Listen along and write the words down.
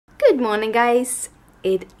Good morning, guys.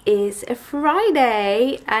 It is a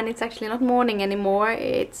Friday and it's actually not morning anymore.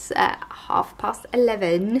 It's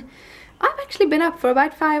 11:30. I've actually been up for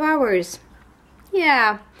about 5 hours.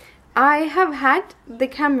 Yeah, I have had the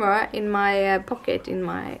camera in my pocket in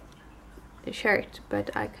my shirt,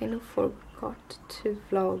 but I kind of forgot to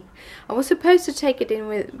vlog. I was supposed to take it in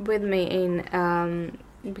with me in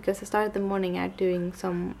because I started the morning out doing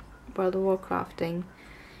some World of Warcrafting.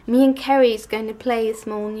 Me and Kerry is going to play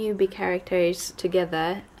small newbie characters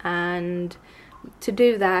together, and to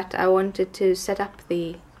do that I wanted to set up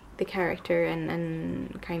the character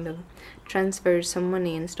and kind of transfer some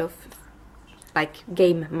money and stuff, like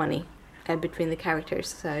game money, between the characters,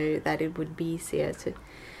 so that it would be easier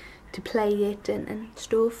to play it and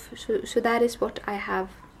stuff. So that is what I have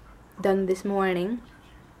done this morning,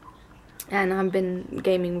 and I've been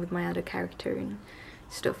gaming with my other character and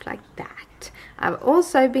stuff like that. I've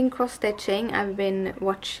also been cross-stitching. I've been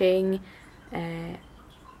watching In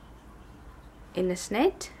a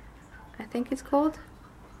Sned, I think it's called,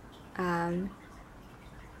 a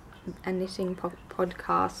knitting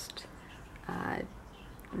podcast.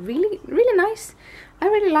 Really nice. I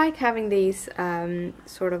really like having these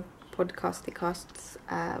sort of podcasts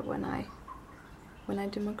when I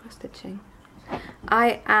do my cross-stitching.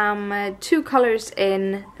 I am 2 colors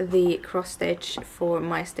in the cross stitch for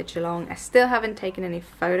my stitch along. I still haven't taken any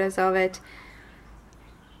photos of it.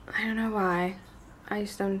 I don't know why. I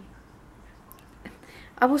just don't.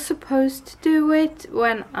 I was supposed to do it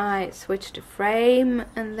when I switched the frame,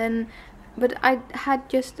 and then, but I had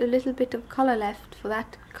just a little bit of color left for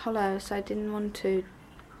that color, so I didn't want to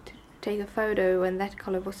take a photo when that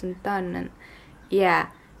color wasn't done. And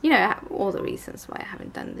yeah, you know, all the reasons why I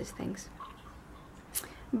haven't done these things.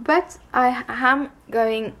 But I am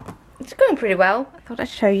going, it's going pretty well. I thought I'd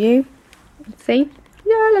show you. Let's see.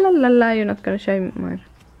 Yeah, la la la, you're not going to show me mine.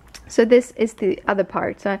 So this is the other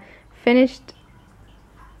part. So I finished,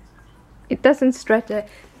 it doesn't stretch, the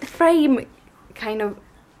frame kind of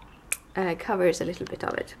covers a little bit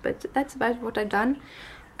of it, but that's about what I've done.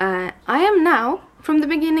 I am now, from the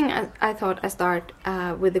beginning I thought I start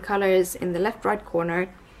with the colors in the left-right corner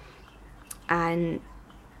and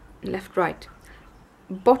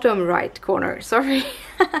bottom right corner, sorry.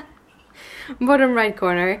 Bottom right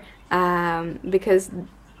corner, because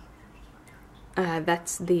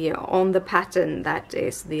that's the on the pattern that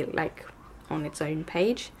is the like on its own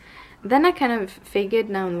page. Then I kind of figured,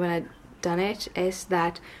 now when I've done it, is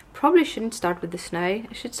that probably shouldn't start with the snow.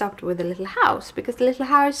 I should start with the little house, because the little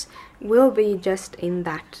house will be just in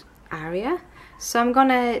that area. So I'm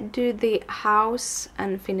gonna do the house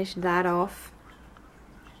and finish that off,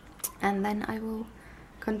 and then I will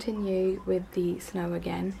continue with the snow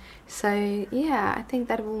again. So yeah, I think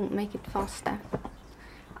that will make it faster.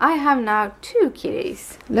 I have now 2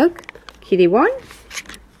 kitties. Look, kitty 1,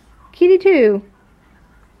 kitty 2,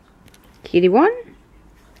 kitty 1,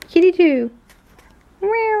 kitty 2.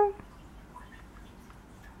 Meow.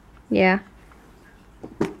 Yeah.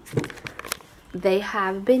 They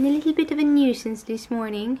have been a little bit of a nuisance this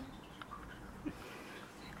morning.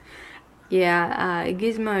 Yeah,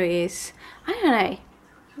 Gizmo is, I don't know,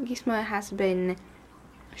 Gizmo has been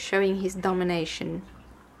showing his domination.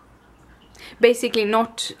 Basically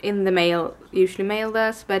not in the male, usually male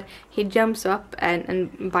does, but he jumps up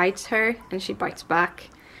and bites her, and she bites back.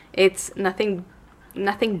 It's nothing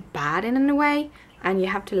bad in any way, and you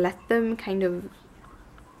have to let them kind of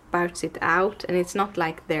bounce it out, and it's not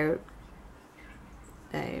like they're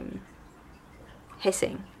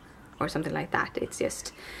hissing or something like that. It's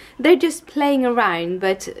just, they're just playing around.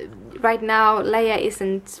 But right now Leia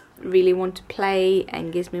isn't really want to play,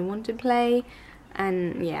 and Gizmo want to play,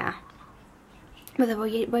 and yeah, but they were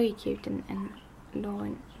very cute and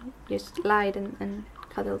just lied and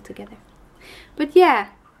cuddled together. But yeah,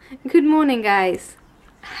 good morning, guys.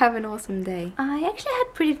 Have an awesome day. I actually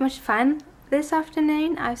had pretty much fun this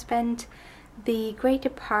afternoon. I spent the greater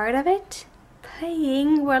part of it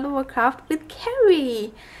playing World of Warcraft with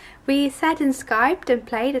Kerry. We sat and Skyped and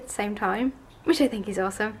played at the same time, which I think is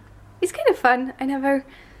awesome. It's kind of fun. I never...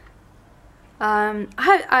 I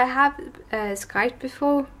have Skyped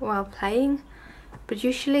before while playing, but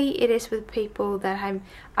usually it is with people that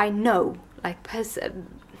I know, like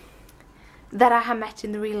that I have met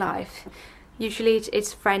in the real life. Usually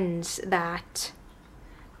it's friends that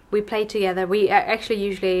we play together. We actually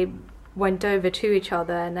usually went over to each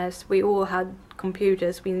other, and as we all had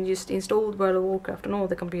computers, we just installed World of Warcraft on all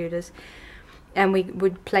the computers, and we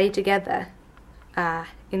would play together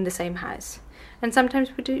in the same house. And sometimes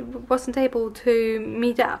we wasn't able to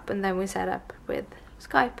meet up, and then we set up with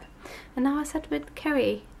Skype. And now I sat with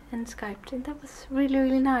Kerry, and Skyped, and that was really,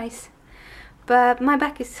 really nice. But my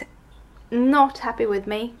back is not happy with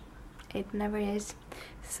me. It never is.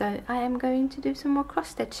 So I am going to do some more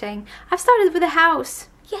cross-stitching. I've started with a house.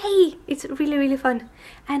 Yay! It's really, really fun.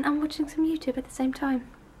 And I'm watching some YouTube at the same time.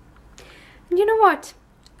 And you know what?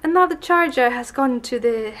 Another charger has gone to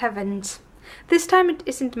the heavens. This time it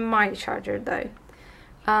isn't my charger though.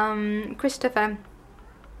 Christopher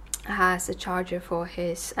has a charger for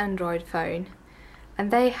his Android phone,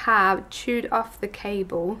 and they have chewed off the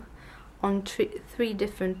cable on three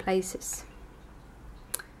different places.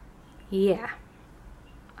 Yeah,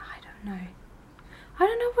 I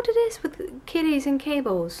don't know what it is with kitties and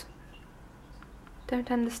cables.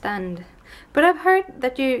 Don't understand. But I've heard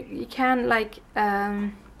that you can like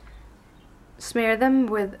smear them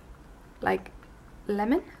with like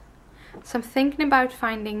lemon. So I'm thinking about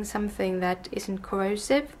finding something that isn't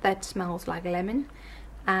corrosive, that smells like lemon,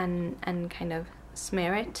 and kind of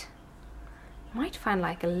smear it. Might find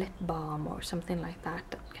like a lip balm or something like that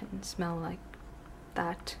that can smell like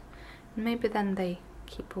that. Maybe then they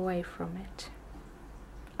keep away from it.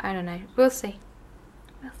 I don't know. We'll see.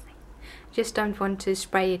 We'll see. Just don't want to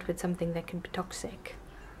spray it with something that could be toxic.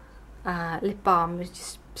 Lip balm is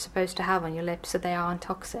just supposed to have on your lips so they aren't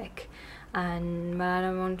toxic. But I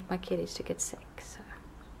don't want my kitties to get sick, so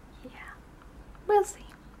yeah, we'll see.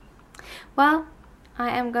 Well,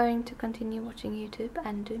 I am going to continue watching YouTube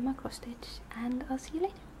and doing my cross stitch, and I'll see you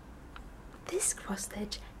later. This cross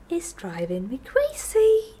stitch is driving me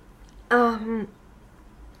crazy.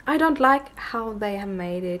 I don't like how they have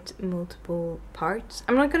made it multiple parts.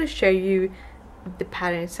 I'm not going to show you the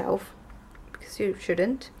pattern itself because you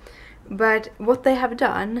shouldn't, but what they have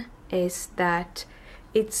done is that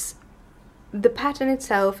the pattern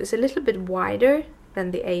itself is a little bit wider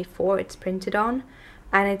than the A4 it's printed on,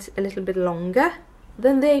 and it's a little bit longer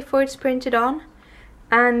than the A4 it's printed on.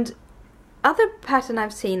 And other pattern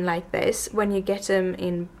I've seen like this, when you get them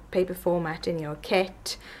in paper format in your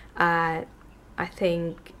kit, I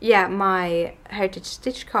think, yeah, my Heritage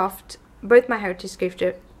Stitchcraft, both my Heritage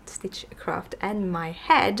Stitchcraft and my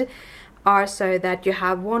head are so that you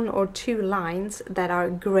have 1 or 2 lines that are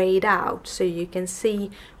grayed out so you can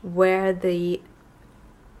see where the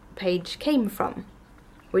page came from,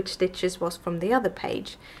 which stitches was from the other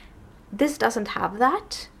page. This doesn't have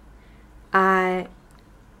that.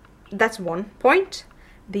 That's one point.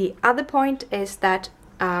 The other point is that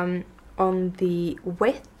on the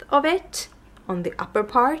width of it, on the upper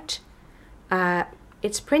part,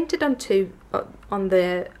 it's printed on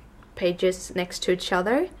the pages next to each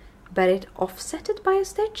other, but it offsetted by a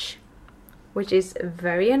stitch, which is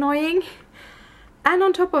very annoying. And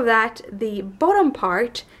on top of that, the bottom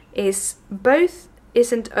part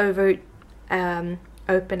isn't over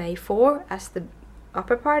open A4 as the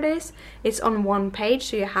upper part is. It's on one page,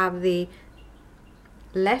 so you have the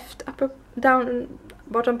left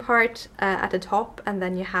bottom part at the top, and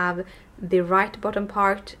then you have the right bottom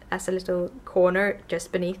part as a little corner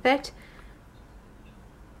just beneath it.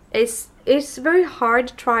 It's very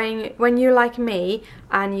hard trying when you're like me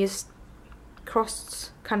and you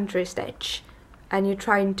cross-country stitch and you're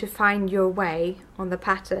trying to find your way on the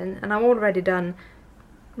pattern, and I've already done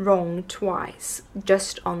wrong twice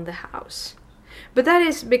just on the house. But that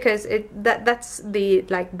is because that's the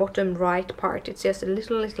like bottom right part. It's just a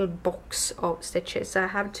little box of stitches. So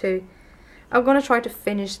I'm gonna try to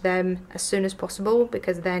finish them as soon as possible,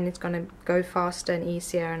 because then it's gonna go faster and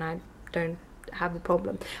easier and I don't have the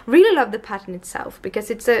problem. Really love the pattern itself because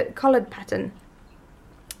it's a colored pattern.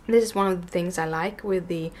 This is one of the things I like with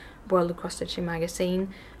the World of Cross Stitching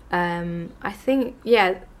magazine. I think,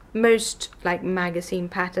 yeah, most like magazine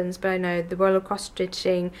patterns, but I know the World of Cross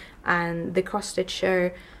Stitching and the Cross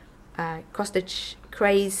Stitcher, Cross Stitch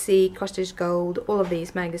Crazy, Cross Stitch Gold, all of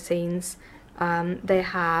these magazines, they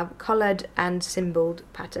have colored and symboled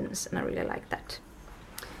patterns, and I really like that.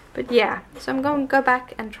 But yeah, so I'm going to go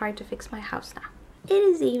back and try to fix my house now. It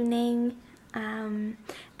is evening, and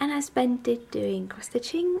I spent it doing cross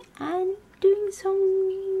stitching and doing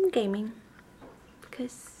some gaming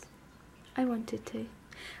because I wanted to.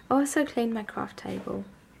 I also cleaned my craft table,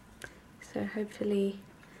 so hopefully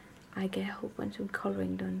I get a whole bunch of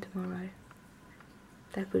colouring done tomorrow.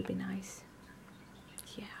 That would be nice.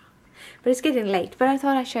 Yeah, but it's getting late, but I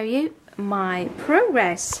thought I'd show you my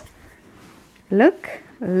progress. Look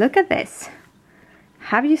at this.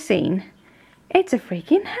 Have you seen? It's a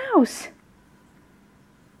freaking house.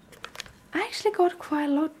 I actually got quite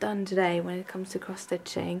a lot done today when it comes to cross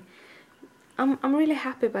stitching. I'm really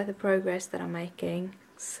happy by the progress that I'm making,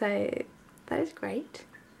 so that is great.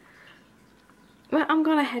 Well, I'm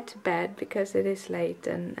gonna head to bed because it is late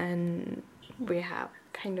and we have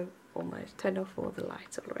kind of almost turned off all the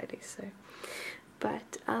lights already, so.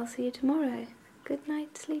 But I'll see you tomorrow. Good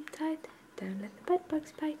night, sleep tight, don't let the bed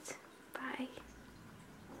bugs bite. Bye.